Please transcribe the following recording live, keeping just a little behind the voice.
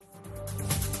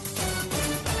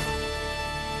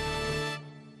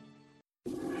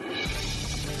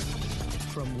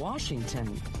From Washington,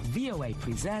 VOA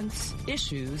presents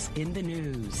Issues in the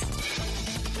News.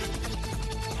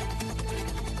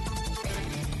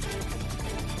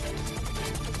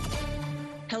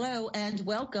 Hello and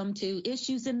welcome to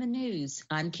Issues in the News.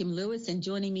 I'm Kim Lewis, and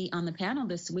joining me on the panel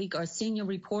this week are senior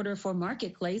reporter for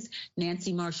Marketplace,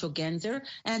 Nancy Marshall-Genzer,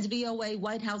 and VOA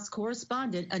White House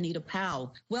correspondent, Anita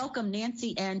Powell. Welcome,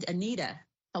 Nancy and Anita.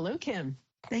 Hello, Kim.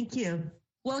 Thank you.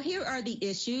 Well, here are the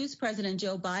issues. President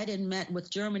Joe Biden met with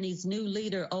Germany's new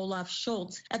leader, Olaf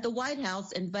Scholz, at the White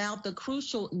House and vowed the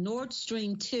crucial Nord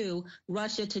Stream 2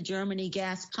 Russia to Germany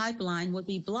gas pipeline would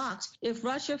be blocked if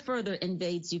Russia further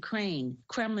invades Ukraine.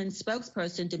 Kremlin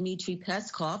spokesperson Dmitry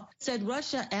Peskov said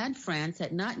Russia and France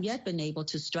had not yet been able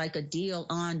to strike a deal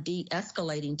on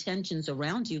de-escalating tensions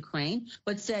around Ukraine,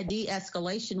 but said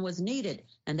de-escalation was needed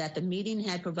and that the meeting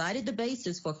had provided the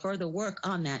basis for further work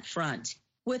on that front.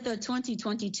 With the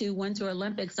 2022 Winter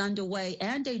Olympics underway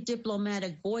and a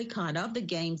diplomatic boycott of the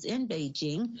Games in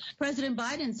Beijing, President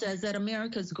Biden says that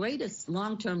America's greatest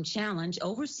long-term challenge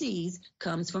overseas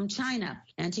comes from China,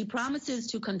 and he promises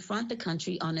to confront the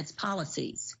country on its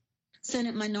policies.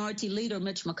 Senate Minority Leader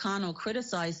Mitch McConnell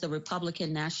criticized the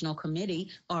Republican National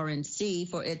Committee, RNC,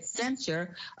 for its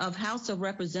censure of House of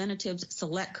Representatives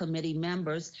Select Committee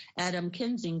members Adam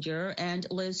Kinzinger and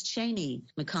Liz Cheney.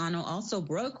 McConnell also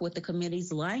broke with the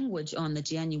committee's language on the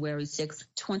January 6,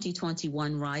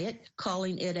 2021 riot,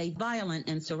 calling it a violent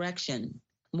insurrection.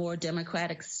 More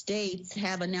Democratic states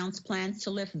have announced plans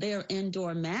to lift their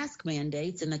indoor mask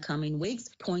mandates in the coming weeks,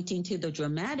 pointing to the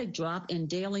dramatic drop in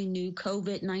daily new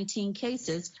COVID-19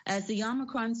 cases as the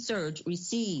Omicron surge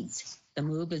recedes. The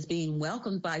move is being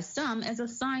welcomed by some as a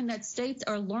sign that states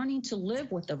are learning to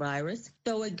live with the virus,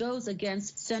 though it goes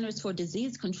against Centers for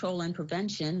Disease Control and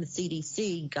Prevention, the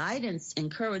CDC, guidance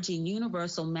encouraging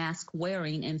universal mask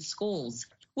wearing in schools.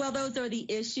 Well, those are the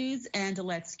issues, and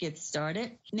let's get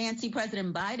started. Nancy,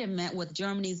 President Biden met with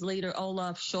Germany's leader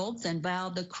Olaf Scholz and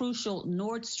vowed the crucial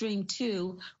Nord Stream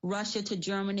 2 Russia to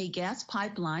Germany gas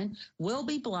pipeline will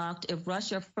be blocked if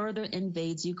Russia further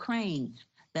invades Ukraine.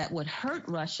 That would hurt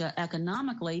Russia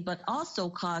economically, but also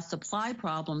cause supply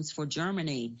problems for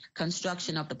Germany.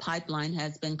 Construction of the pipeline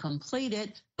has been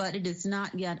completed, but it is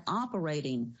not yet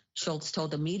operating. Scholz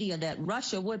told the media that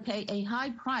Russia would pay a high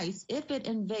price if it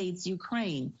invades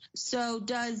Ukraine. So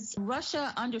does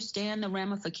Russia understand the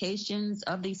ramifications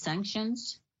of these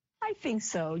sanctions? I think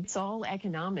so. It's all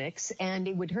economics, and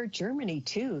it would hurt Germany,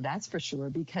 too, that's for sure,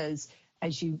 because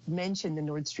as you mentioned, the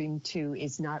Nord Stream 2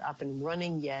 is not up and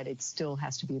running yet. It still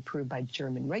has to be approved by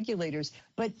German regulators,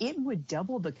 but it would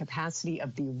double the capacity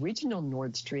of the original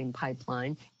Nord Stream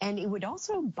pipeline, and it would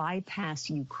also bypass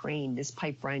Ukraine. This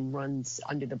pipeline runs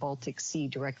under the Baltic Sea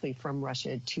directly from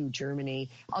Russia to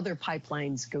Germany. Other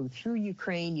pipelines go through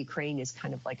Ukraine. Ukraine is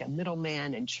kind of like a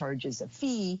middleman and charges a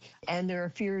fee, and there are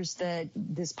fears that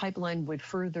this pipeline would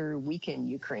further weaken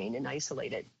Ukraine and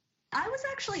isolate it. I was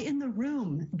actually in the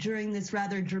room during this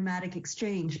rather dramatic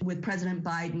exchange with President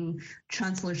Biden,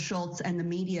 Chancellor Scholz, and the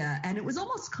media, and it was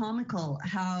almost comical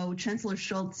how Chancellor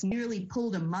Scholz nearly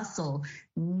pulled a muscle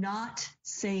not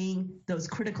saying those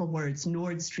critical words,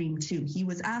 Nord Stream 2. He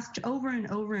was asked over and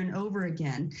over and over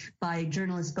again by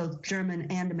journalists, both German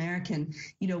and American,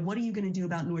 what are you going to do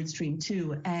about Nord Stream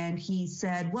 2? And he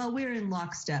said, well, we're in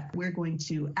lockstep. We're going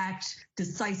to act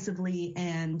decisively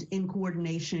and in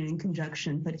coordination and in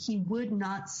conjunction. But he would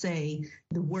not say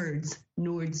the words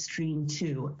Nord Stream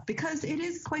 2 because it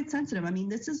is quite sensitive. I mean,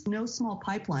 this is no small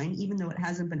pipeline, even though it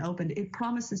hasn't been opened. It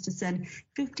promises to send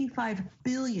 55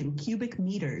 billion cubic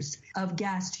meters of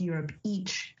gas to Europe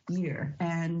each year.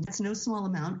 And it's no small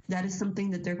amount. That is something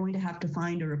that they're going to have to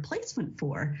find a replacement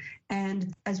for.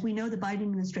 And as we know, the Biden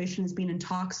administration has been in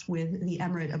talks with the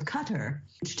Emirate of Qatar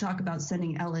to talk about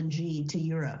sending LNG to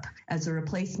Europe as a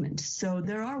replacement. So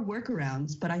there are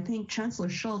workarounds, but I think Chancellor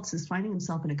Scholz is finding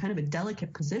himself in a kind of a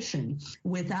delicate position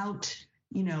without,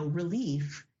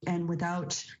 relief and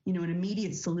without, an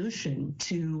immediate solution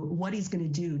to what he's going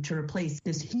to do to replace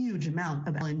this huge amount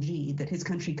of LNG that his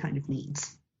country kind of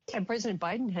needs. And President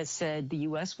Biden has said the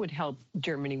U.S. would help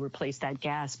Germany replace that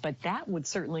gas, but that would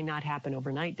certainly not happen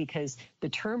overnight because the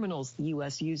terminals the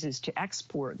U.S. uses to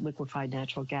export liquefied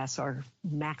natural gas are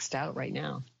maxed out right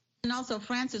now. And also,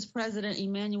 France's President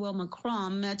Emmanuel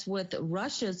Macron met with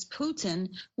Russia's Putin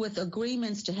with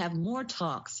agreements to have more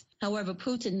talks. However,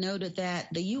 Putin noted that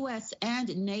the U.S.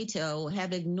 and NATO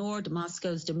have ignored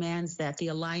Moscow's demands that the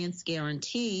alliance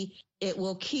guarantee it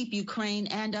will keep Ukraine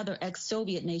and other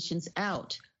ex-Soviet nations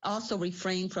out, also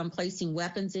refrain from placing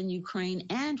weapons in Ukraine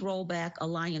and roll back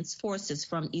alliance forces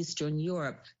from Eastern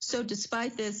Europe. So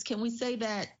despite this, can we say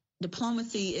that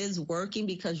diplomacy is working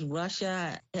because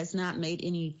Russia has not made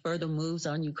any further moves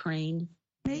on Ukraine?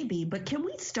 Maybe, but can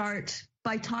we start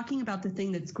by talking about the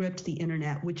thing that's gripped the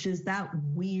internet, which is that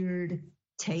weird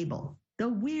table? The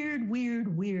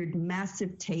weird,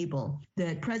 massive table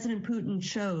that President Putin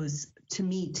chose to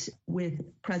meet with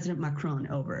President Macron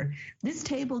over. This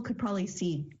table could probably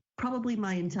seat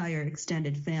my entire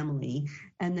extended family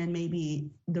and then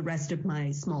maybe the rest of my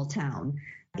small town.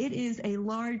 It is a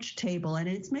large table, and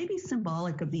it's maybe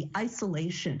symbolic of the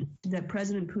isolation that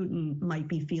President Putin might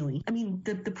be feeling. I mean,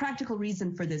 the practical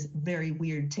reason for this very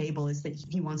weird table is that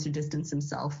he wants to distance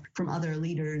himself from other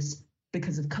leaders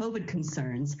because of COVID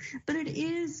concerns, but it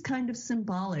is kind of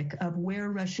symbolic of where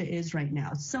Russia is right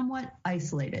now, somewhat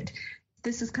isolated.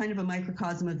 This is kind of a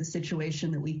microcosm of the situation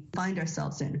that we find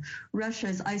ourselves in. Russia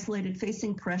is isolated,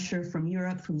 facing pressure from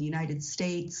Europe, from the United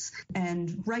States,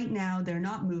 and right now they're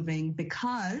not moving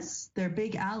because their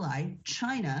big ally,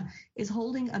 China, is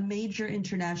holding a major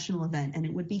international event, and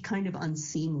it would be kind of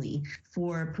unseemly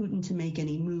for Putin to make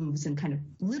any moves and kind of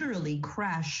literally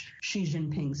crash Xi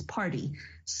Jinping's party.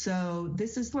 So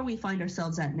this is where we find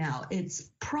ourselves at now. It's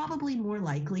probably more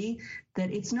likely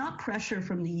that it's not pressure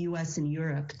from the U.S. and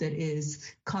Europe that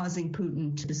is causing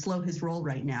Putin to slow his roll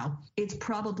right now. It's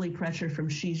probably pressure from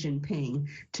Xi Jinping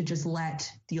to just let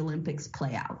the Olympics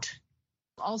play out.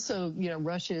 Also,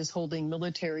 Russia is holding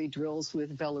military drills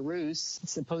with Belarus,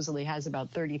 supposedly has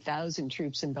about 30,000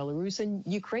 troops in Belarus, and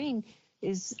Ukraine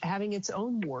is having its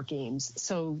own war games.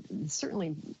 So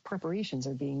certainly preparations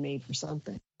are being made for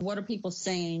something. What are people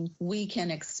saying we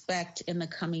can expect in the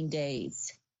coming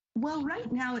days? Well,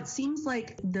 right now, it seems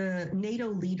like the NATO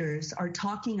leaders are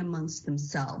talking amongst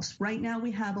themselves. Right now,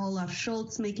 we have Olaf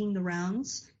Scholz making the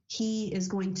rounds. He is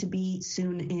going to be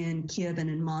soon in Kiev and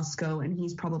in Moscow, and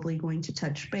he's probably going to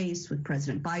touch base with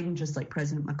President Biden, just like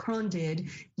President Macron did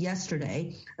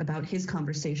yesterday, about his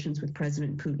conversations with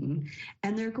President Putin.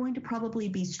 And they're going to probably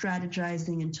be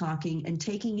strategizing and talking and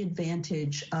taking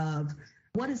advantage of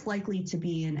what is likely to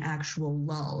be an actual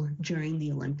lull during the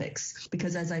Olympics.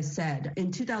 Because as I said, in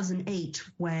 2008,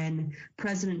 when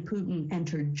President Putin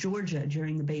entered Georgia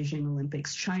during the Beijing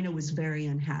Olympics, China was very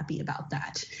unhappy about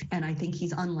that. And I think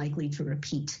he's unlikely to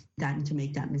repeat that and to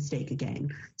make that mistake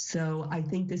again. So I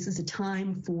think this is a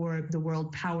time for the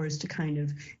world powers to kind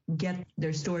of get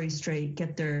their stories straight,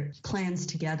 get their plans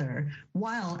together,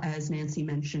 while, as Nancy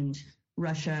mentioned,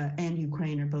 Russia and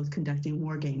Ukraine are both conducting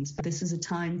war games. This is a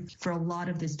time for a lot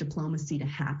of this diplomacy to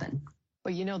happen.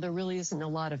 But, there really isn't a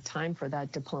lot of time for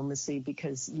that diplomacy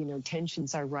because,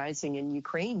 tensions are rising. And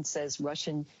Ukraine says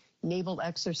Russian naval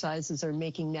exercises are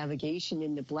making navigation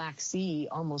in the Black Sea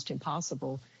almost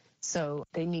impossible. So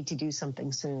they need to do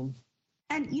something soon.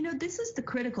 And, this is the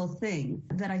critical thing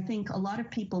that I think a lot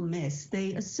of people miss.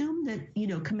 They assume that,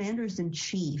 commanders in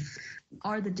chief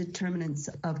are the determinants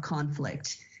of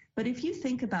conflict. But if you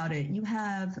think about it, you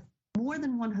have more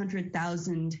than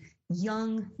 100,000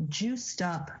 young, juiced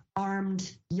up,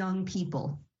 armed young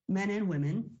people, men and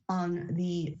women, on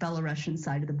the Belarusian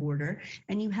side of the border.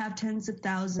 And you have tens of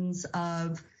thousands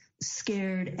of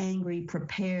scared, angry,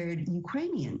 prepared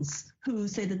Ukrainians who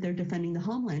say that they're defending the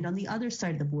homeland on the other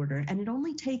side of the border. And it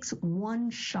only takes one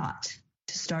shot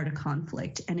to start a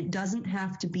conflict. And it doesn't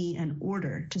have to be an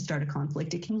order to start a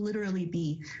conflict. It can literally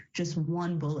be just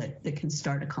one bullet that can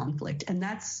start a conflict. And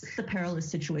that's the perilous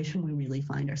situation we really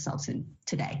find ourselves in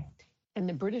today. And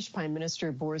the British Prime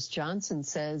Minister Boris Johnson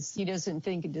says he doesn't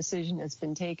think a decision has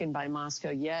been taken by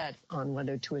Moscow yet on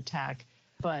whether to attack.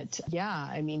 But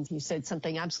he said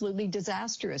something absolutely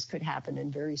disastrous could happen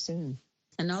and very soon.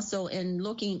 And also in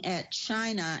looking at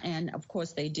China, and of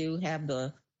course they do have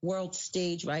the world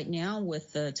stage right now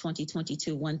with the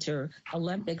 2022 Winter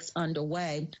Olympics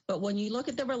underway. But when you look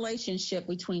at the relationship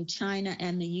between China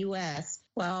and the U.S.,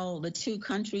 while the two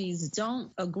countries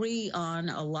don't agree on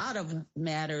a lot of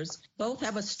matters, both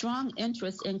have a strong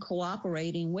interest in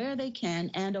cooperating where they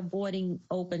can and avoiding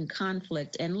open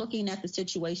conflict. And looking at the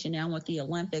situation now with the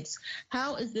Olympics,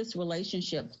 how is this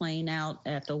relationship playing out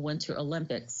at the Winter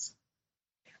Olympics?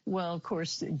 Well, of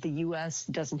course, the U.S.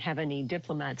 doesn't have any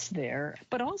diplomats there,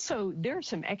 but also there are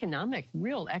some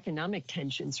real economic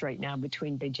tensions right now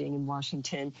between Beijing and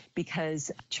Washington because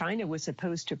China was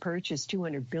supposed to purchase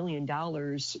 $200 billion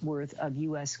worth of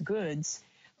U.S. goods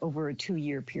over a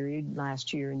 2-year period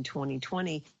last year in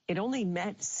 2020. It only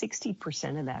met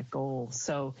 60% of that goal.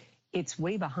 So it's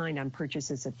way behind on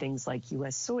purchases of things like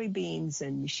U.S. soybeans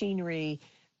and machinery,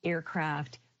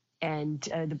 aircraft. And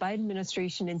the Biden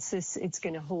administration insists it's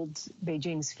going to hold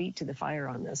Beijing's feet to the fire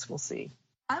on this. We'll see.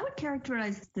 I would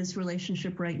characterize this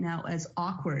relationship right now as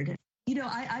awkward.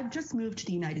 I've just moved to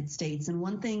the United States, and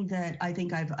one thing that I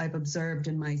think I've observed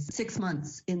in my 6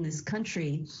 months in this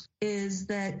country is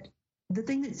that the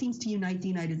thing that seems to unite the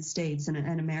United States and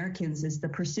Americans is the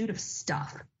pursuit of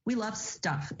stuff. We love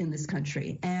stuff in this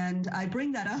country. And I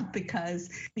bring that up because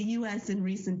the U.S. in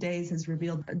recent days has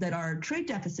revealed that our trade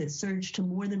deficit surged to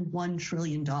more than $1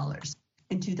 trillion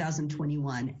in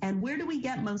 2021. And where do we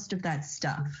get most of that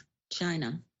stuff?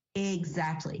 China.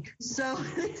 Exactly. So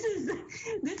this is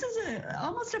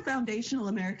almost a foundational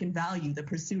American value, the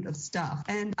pursuit of stuff.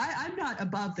 And I'm not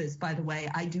above this, by the way.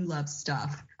 I do love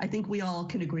stuff. I think we all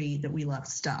can agree that we love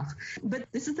stuff. But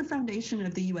this is the foundation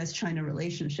of the U.S.-China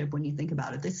relationship when you think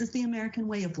about it. This is the American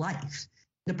way of life,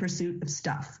 the pursuit of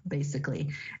stuff, basically.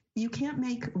 You can't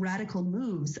make radical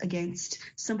moves against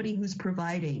somebody who's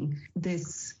providing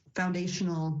this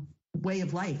foundational way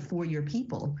of life for your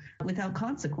people without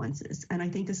consequences. And I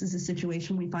think this is a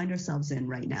situation we find ourselves in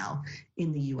right now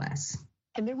in the U.S.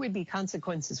 And there would be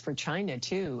consequences for China,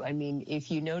 too. I mean,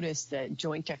 if you notice that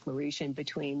joint declaration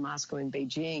between Moscow and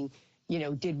Beijing,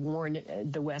 did warn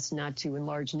the West not to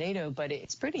enlarge NATO, but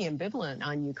it's pretty ambivalent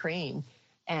on Ukraine.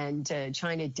 And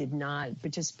China did not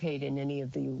participate in any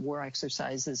of the war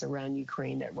exercises around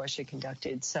Ukraine that Russia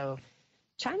conducted. So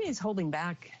China is holding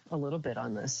back a little bit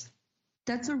on this.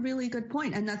 That's a really good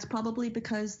point. And that's probably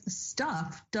because the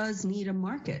stuff does need a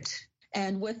market.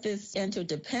 And with this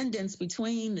interdependence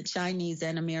between the Chinese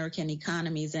and American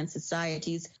economies and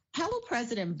societies, how will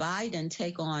President Biden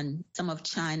take on some of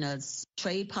China's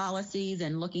trade policies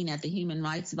and looking at the human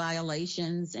rights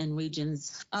violations in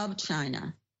regions of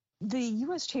China? The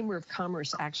U.S. Chamber of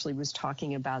Commerce actually was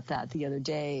talking about that the other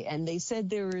day, and they said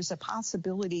there is a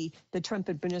possibility the Trump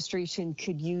administration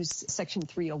could use Section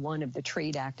 301 of the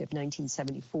Trade Act of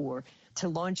 1974 to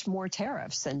launch more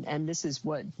tariffs. And this is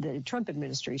what the Trump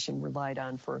administration relied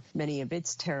on for many of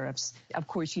its tariffs. Of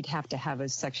course, you'd have to have a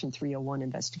Section 301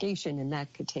 investigation, and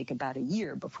that could take about a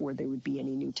year before there would be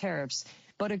any new tariffs.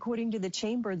 But according to the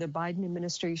chamber, the Biden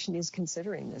administration is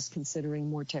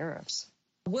considering more tariffs.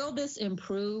 Will this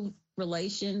improve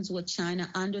relations with China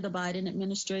under the Biden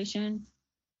administration?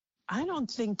 I don't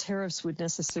think tariffs would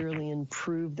necessarily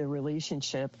improve the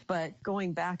relationship, but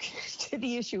going back to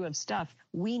the issue of stuff,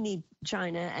 we need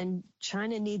China and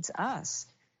China needs us.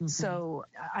 Mm-hmm. So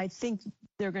I think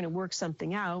they're going to work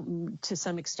something out. To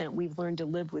some extent, we've learned to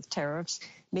live with tariffs.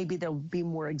 Maybe there'll be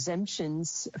more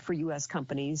exemptions for U.S.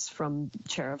 companies from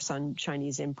tariffs on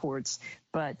Chinese imports,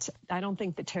 but I don't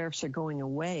think the tariffs are going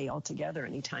away altogether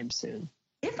anytime soon.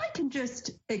 If I can just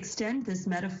extend this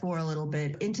metaphor a little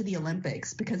bit into the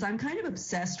Olympics, because I'm kind of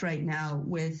obsessed right now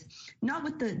with, not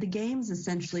with the games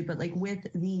essentially, but like with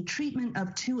the treatment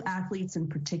of two athletes in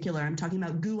particular. I'm talking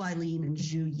about Gu Ailin and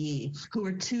Zhu Yi, who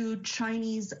are two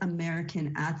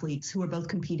Chinese-American athletes who are both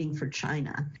competing for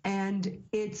China. And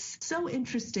it's so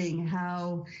interesting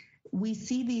how we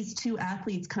see these two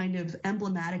athletes kind of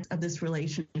emblematic of this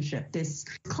relationship, this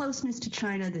closeness to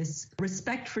China, this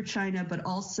respect for China, but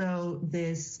also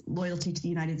this loyalty to the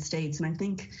United States. And I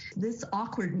think this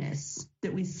awkwardness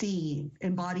that we see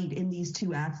embodied in these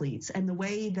two athletes and the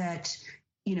way that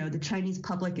the Chinese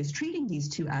public is treating these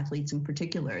two athletes in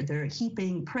particular. They're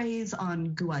heaping praise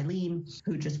on Gu Ailin,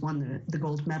 who just won the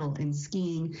gold medal in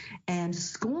skiing, and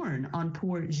scorn on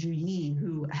poor Zhu Yi,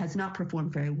 who has not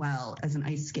performed very well as an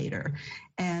ice skater.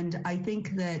 And I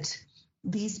think that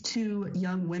these two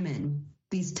young women,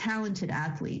 these talented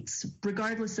athletes,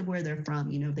 regardless of where they're from,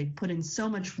 they've put in so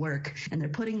much work and they're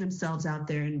putting themselves out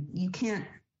there, and you can't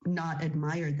not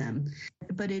admire them.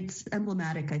 But it's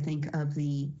emblematic, I think, of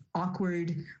the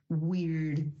awkward,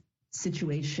 weird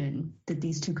situation that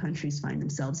these two countries find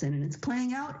themselves in. And it's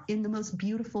playing out in the most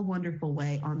beautiful, wonderful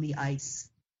way on the ice.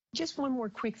 Just one more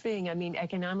quick thing. I mean,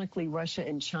 economically, Russia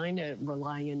and China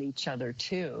rely on each other,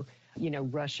 too.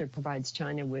 Russia provides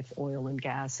China with oil and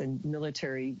gas and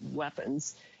military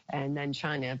weapons, and then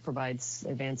China provides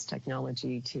advanced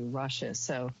technology to Russia.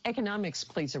 So economics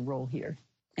plays a role here.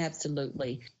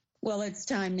 Absolutely. Well, it's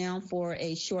time now for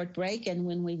a short break. And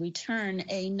when we return,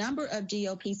 a number of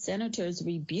GOP senators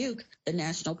rebuke the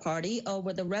National Party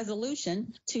over the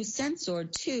resolution to censor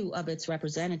two of its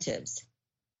representatives.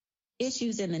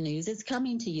 Issues in the News is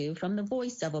coming to you from the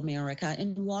Voice of America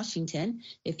in Washington.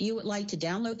 If you would like to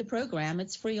download the program,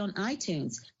 it's free on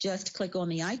iTunes. Just click on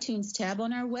the iTunes tab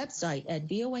on our website at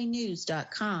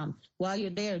voanews.com. While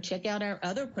you're there, check out our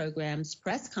other programs,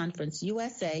 Press Conference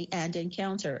USA and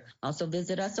Encounter. Also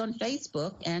visit us on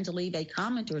Facebook and leave a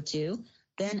comment or two.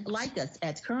 Then like us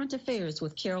at Current Affairs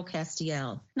with Carol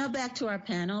Castiel. Now back to our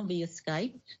panel via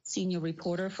Skype, senior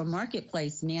reporter for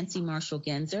Marketplace, Nancy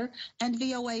Marshall-Genzer, and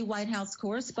VOA White House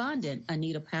correspondent,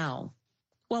 Anita Powell.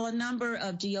 Well, a number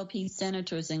of GOP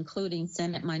senators, including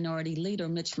Senate Minority Leader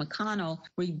Mitch McConnell,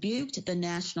 rebuked the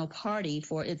National Party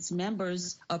for its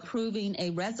members approving a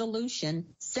resolution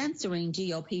censoring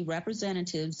GOP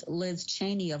Representatives Liz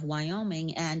Cheney of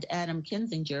Wyoming and Adam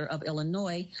Kinzinger of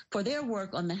Illinois for their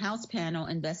work on the House panel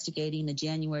investigating the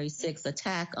January 6th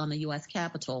attack on the U.S.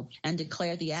 Capitol, and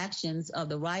declared the actions of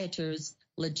the rioters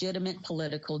legitimate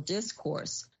political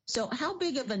discourse. So how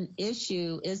big of an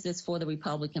issue is this for the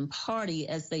Republican Party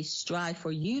as they strive for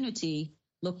unity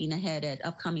looking ahead at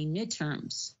upcoming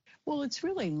midterms? Well, it's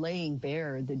really laying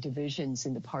bare the divisions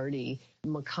in the party.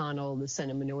 McConnell, the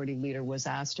Senate Minority Leader, was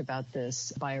asked about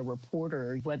this by a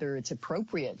reporter, whether it's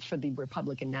appropriate for the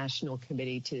Republican National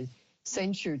Committee to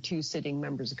censure two sitting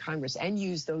members of Congress and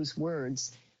use those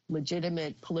words,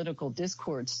 legitimate political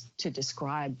discourse, to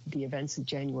describe the events of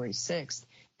January 6th.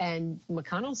 And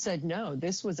McConnell said, no,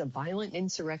 this was a violent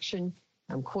insurrection,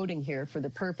 I'm quoting here, for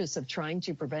the purpose of trying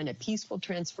to prevent a peaceful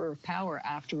transfer of power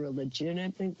after a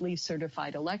legitimately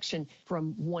certified election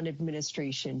from one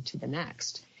administration to the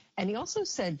next. And he also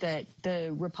said that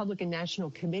the Republican National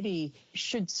Committee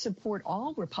should support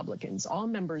all Republicans, all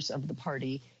members of the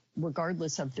party,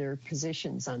 regardless of their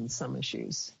positions on some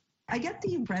issues. I get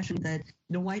the impression that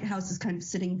the White House is kind of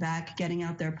sitting back, getting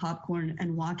out their popcorn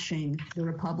and watching the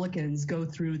Republicans go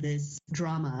through this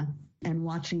drama and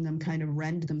watching them kind of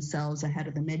rend themselves ahead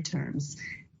of the midterms.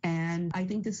 And I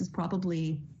think this is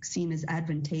probably seen as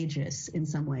advantageous in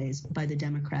some ways by the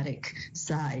Democratic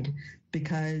side,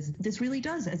 because this really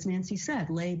does, as Nancy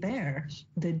said, lay bare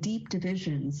the deep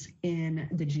divisions in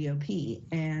the GOP.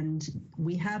 And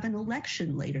we have an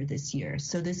election later this year.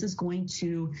 So this is going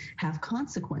to have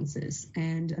consequences,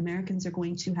 and Americans are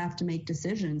going to have to make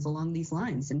decisions along these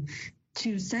lines. And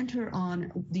to center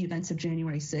on the events of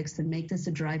January 6th and make this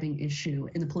a driving issue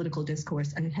in the political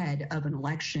discourse ahead of an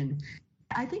election,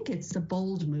 I think it's a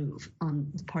bold move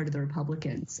on the part of the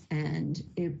Republicans, and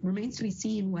it remains to be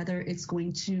seen whether it's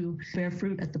going to bear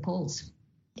fruit at the polls.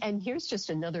 And here's just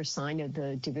another sign of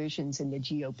the divisions in the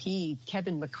GOP.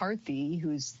 Kevin McCarthy,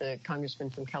 who's the congressman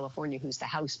from California, who's the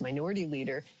House Minority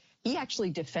Leader, he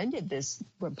actually defended this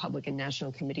Republican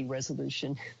National Committee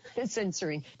resolution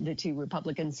censoring the two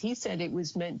Republicans. He said it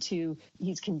was meant to,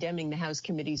 he's condemning the House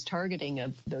committee's targeting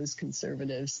of those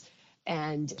conservatives.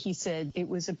 And he said it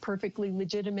was a perfectly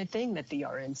legitimate thing that the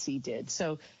RNC did.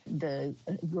 So the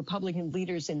Republican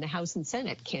leaders in the House and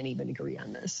Senate can't even agree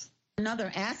on this.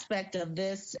 Another aspect of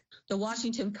this, the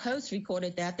Washington Post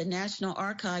reported that the National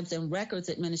Archives and Records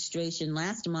Administration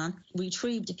last month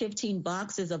retrieved 15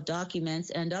 boxes of documents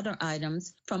and other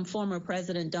items from former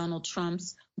President Donald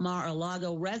Trump's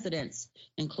Mar-a-Lago residence,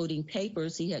 including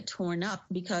papers he had torn up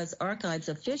because archives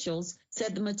officials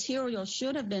said the material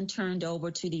should have been turned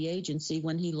over to the agency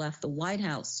when he left the White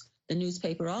House. The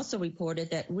newspaper also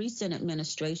reported that recent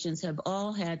administrations have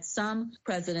all had some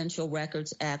Presidential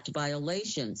Records Act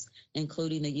violations,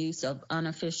 including the use of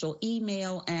unofficial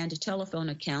email and telephone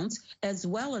accounts, as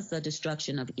well as the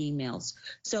destruction of emails.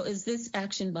 So is this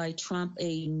action by Trump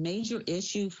a major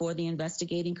issue for the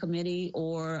investigating committee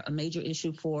or a major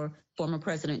issue for former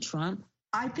President Trump?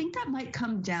 I think that might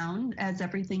come down, as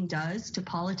everything does, to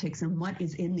politics and what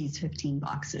is in these 15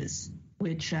 boxes,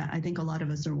 which I think a lot of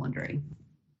us are wondering.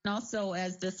 And also,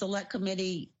 as the Select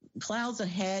Committee plows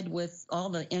ahead with all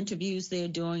the interviews they're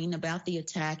doing about the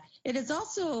attack, it is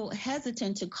also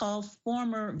hesitant to call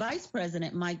former Vice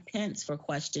President Mike Pence for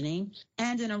questioning.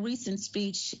 And in a recent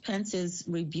speech, Pence is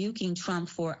rebuking Trump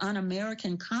for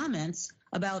un-American comments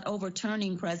about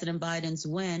overturning President Biden's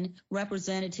win,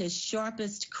 represented his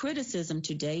sharpest criticism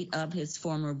to date of his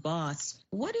former boss.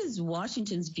 What is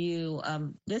Washington's view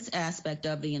of this aspect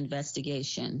of the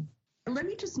investigation? Let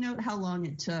me just note how long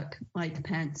it took Mike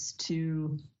Pence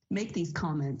to make these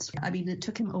comments. I mean, it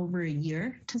took him over a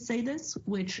year to say this,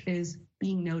 which is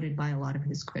being noted by a lot of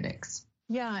his critics.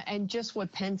 Yeah, and just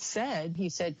what Pence said, he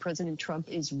said President Trump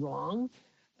is wrong.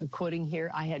 Quoting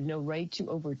here, I had no right to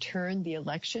overturn the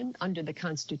election. Under the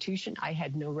Constitution, I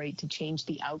had no right to change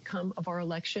the outcome of our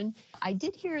election. I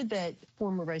did hear that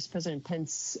former Vice President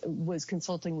Pence was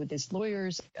consulting with his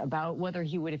lawyers about whether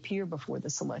he would appear before the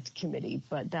Select Committee,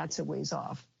 but that's a ways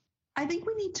off. I think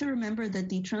we need to remember that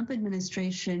the Trump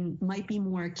administration might be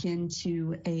more akin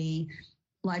to a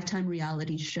Lifetime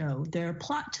reality show. There are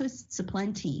plot twists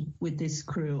aplenty with this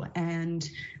crew, and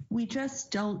we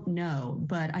just don't know.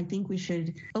 But I think we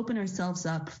should open ourselves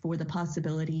up for the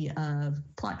possibility of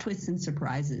plot twists and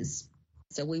surprises.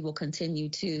 So we will continue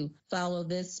to follow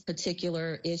this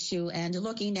particular issue. And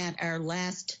looking at our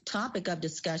last topic of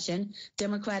discussion,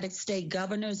 Democratic state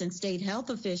governors and state health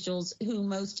officials who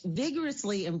most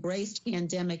vigorously embraced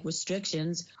pandemic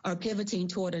restrictions are pivoting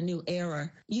toward a new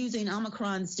era, using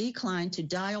Omicron's decline to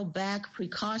dial back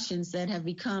precautions that have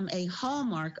become a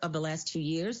hallmark of the last 2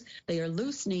 years. They are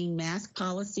loosening mask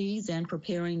policies and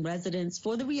preparing residents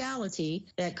for the reality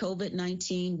that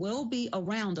COVID-19 will be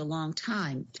around a long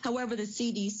time. However, the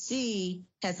CDC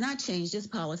has not changed its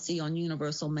policy on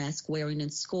universal mask wearing in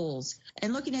schools.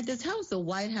 And looking at this, how is the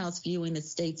White House viewing the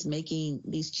states making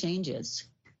these changes?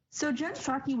 So Jen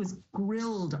Psaki was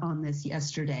grilled on this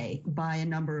yesterday by a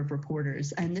number of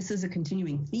reporters, and this is a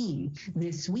continuing theme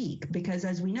this week because,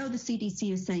 as we know, the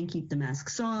CDC is saying keep the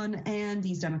masks on, and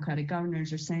these Democratic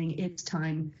governors are saying it's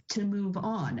time to move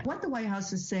on. What the White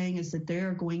House is saying is that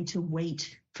they're going to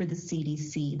wait for the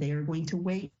CDC. They are going to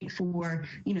wait for,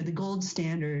 the gold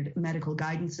standard medical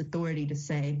guidance authority to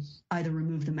say either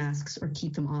remove the masks or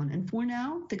keep them on. And for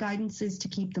now, the guidance is to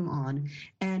keep them on.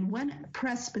 And when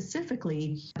pressed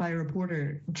specifically by a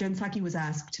reporter, Jen Psaki was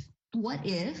asked, what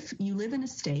if you live in a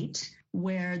state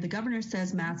where the governor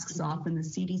says masks off and the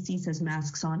CDC says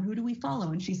masks on? Who do we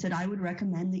follow? And she said, I would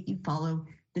recommend that you follow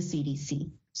the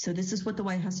CDC. So this is what the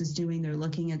White House is doing. They're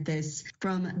looking at this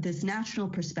from this national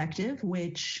perspective,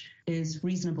 which is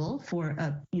reasonable for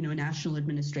a national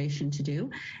administration to do,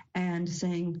 and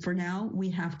saying for now we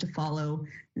have to follow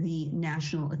the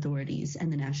national authorities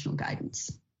and the national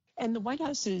guidance. And the White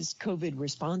House's COVID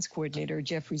response coordinator,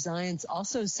 Jeffrey Zients,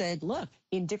 also said, look,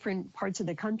 in different parts of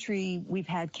the country, we've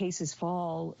had cases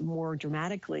fall more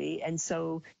dramatically. And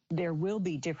so there will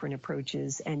be different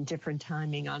approaches and different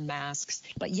timing on masks.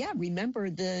 But yeah, remember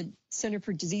the Center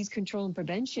for Disease Control and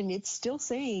Prevention, it's still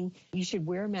saying you should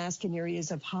wear a mask in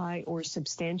areas of high or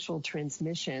substantial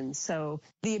transmission. So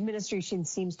the administration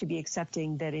seems to be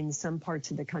accepting that in some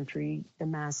parts of the country, the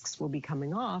masks will be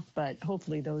coming off, but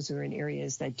hopefully those are in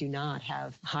areas that do not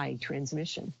have high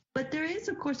transmission. But there is,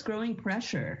 of course, growing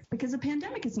pressure because the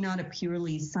pandemic is not a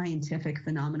purely scientific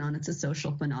phenomenon. It's a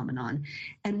social phenomenon.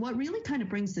 And what really kind of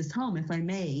brings this home, if I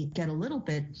may get a little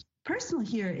bit personal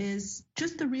here, is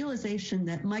just the realization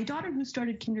that my daughter who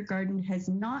started kindergarten has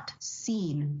not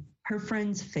seen her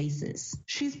friends' faces.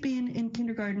 She's been in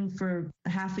kindergarten for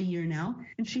half a year now,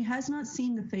 and she has not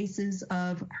seen the faces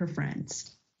of her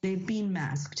friends. They've been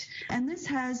masked. And this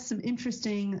has some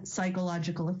interesting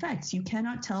psychological effects. You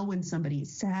cannot tell when somebody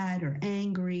is sad or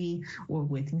angry or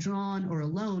withdrawn or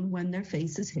alone when their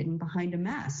face is hidden behind a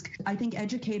mask. I think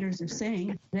educators are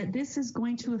saying that this is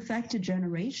going to affect a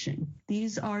generation.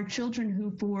 These are children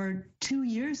who for 2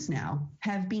 years now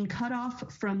have been cut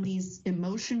off from these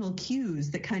emotional cues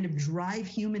that kind of drive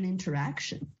human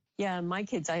interaction. Yeah, my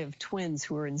kids, I have twins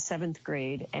who are in 7th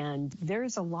grade, and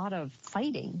there's a lot of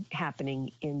fighting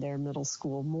happening in their middle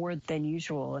school, more than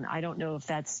usual. And I don't know if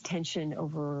that's tension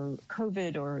over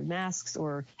COVID or masks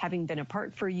or having been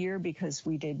apart for a year because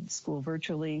we did school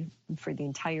virtually for the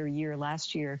entire year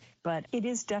last year. But it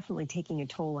is definitely taking a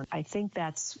toll, and I think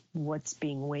that's what's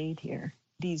being weighed here.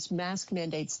 These mask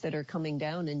mandates that are coming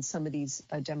down in some of these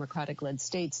Democratic-led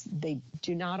states, they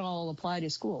do not all apply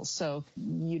to schools. So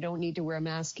you don't need to wear a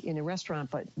mask in a restaurant,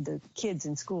 but the kids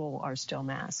in school are still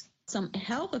masked. Some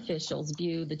health officials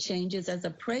view the changes as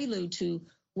a prelude to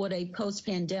what a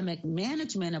post-pandemic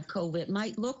management of COVID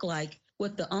might look like,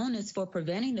 with the onus for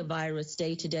preventing the virus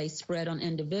day-to-day spread on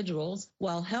individuals,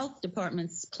 while health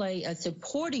departments play a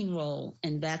supporting role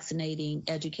in vaccinating,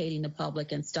 educating the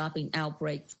public, and stopping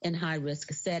outbreaks in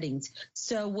high-risk settings.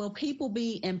 So will people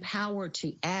be empowered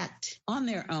to act on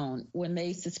their own when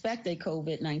they suspect a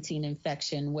COVID-19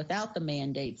 infection without the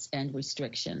mandates and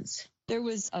restrictions? There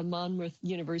was a Monmouth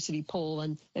University poll,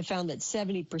 and it found that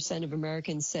 70% of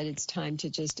Americans said it's time to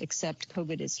just accept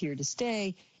COVID is here to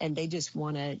stay, and they just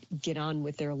want to get on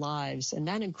with their lives. And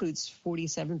that includes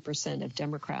 47% of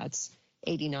Democrats,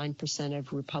 89%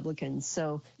 of Republicans.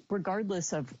 So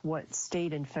regardless of what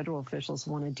state and federal officials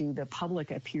want to do, the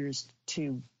public appears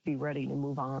to be ready to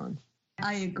move on.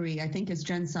 I agree. I think, as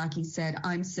Jen Psaki said,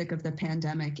 I'm sick of the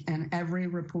pandemic, and every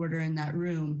reporter in that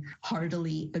room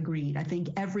heartily agreed. I think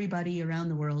everybody around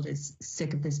the world is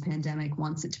sick of this pandemic,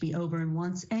 wants it to be over, and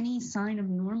wants any sign of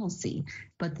normalcy.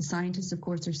 But the scientists, of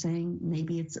course, are saying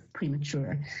maybe it's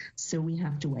premature. So we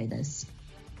have to weigh this.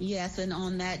 Yes, and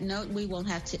on that note, we will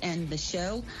have to end the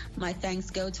show. My thanks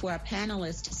go to our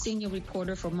panelists, senior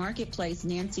reporter for Marketplace,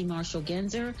 Nancy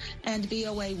Marshall-Genzer, and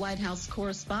VOA White House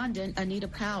correspondent, Anita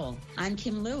Powell. I'm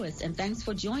Kim Lewis, and thanks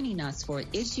for joining us for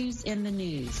Issues in the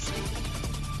News.